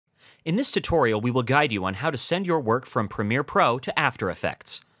In this tutorial, we will guide you on how to send your work from Premiere Pro to After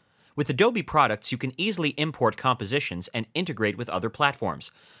Effects. With Adobe products, you can easily import compositions and integrate with other platforms.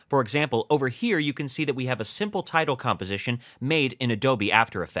 For example, over here you can see that we have a simple title composition made in Adobe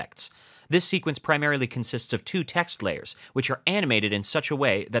After Effects. This sequence primarily consists of two text layers, which are animated in such a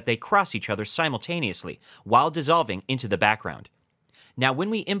way that they cross each other simultaneously while dissolving into the background. Now,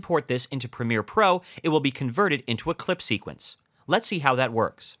 when we import this into Premiere Pro, it will be converted into a clip sequence. Let's see how that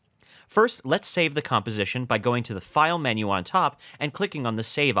works. First, let's save the composition by going to the File menu on top and clicking on the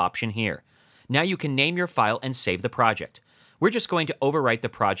Save option here. Now you can name your file and save the project. We're just going to overwrite the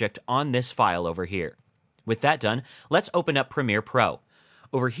project on this file over here. With that done, let's open up Premiere Pro.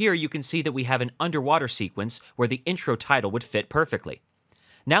 Over here you can see that we have an underwater sequence where the intro title would fit perfectly.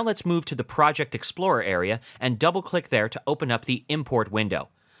 Now let's move to the Project Explorer area and double-click there to open up the Import window.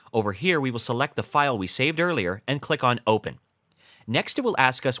 Over here we will select the file we saved earlier and click on Open. Next, it will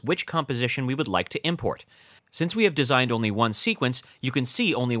ask us which composition we would like to import. Since we have designed only one sequence, you can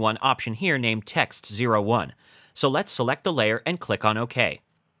see only one option here named Text01. So let's select the layer and click on OK.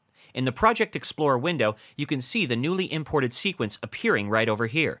 In the Project Explorer window, you can see the newly imported sequence appearing right over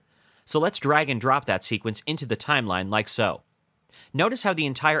here. So let's drag and drop that sequence into the timeline like so. Notice how the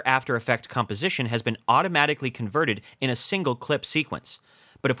entire After Effects composition has been automatically converted in a single clip sequence.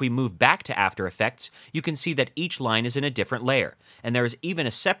 But if we move back to After Effects, you can see that each line is in a different layer, and there is even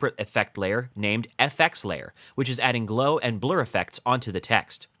a separate effect layer named FX layer, which is adding glow and blur effects onto the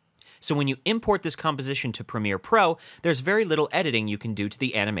text. So when you import this composition to Premiere Pro, there's very little editing you can do to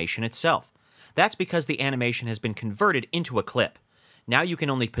the animation itself. That's because the animation has been converted into a clip. Now you can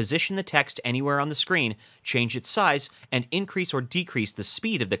only position the text anywhere on the screen, change its size, and increase or decrease the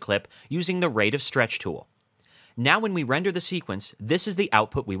speed of the clip using the Rate of Stretch tool. Now when we render the sequence, this is the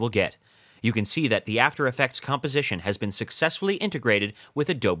output we will get. You can see that the After Effects composition has been successfully integrated with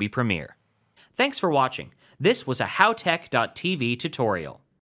Adobe Premiere. Thanks for watching. This was a HowTech.tv tutorial.